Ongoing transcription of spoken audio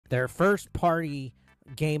Their first party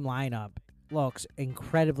game lineup looks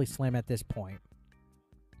incredibly slim at this point.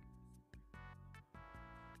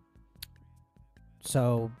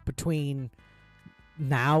 So between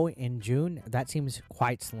now and June, that seems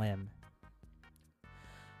quite slim.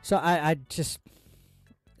 So I just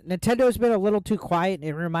Nintendo's been a little too quiet.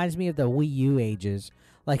 It reminds me of the Wii U ages.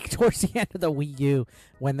 Like towards the end of the Wii U,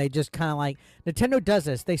 when they just kind of like Nintendo does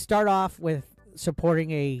this. They start off with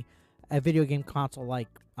supporting a video game console like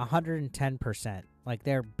 110%. Like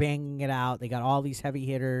they're banging it out. They got all these heavy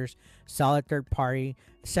hitters, solid third party.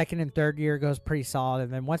 Second and third year goes pretty solid,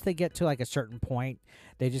 and then once they get to like a certain point,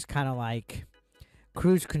 they just kind of like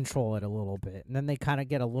cruise control it a little bit, and then they kind of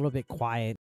get a little bit quiet.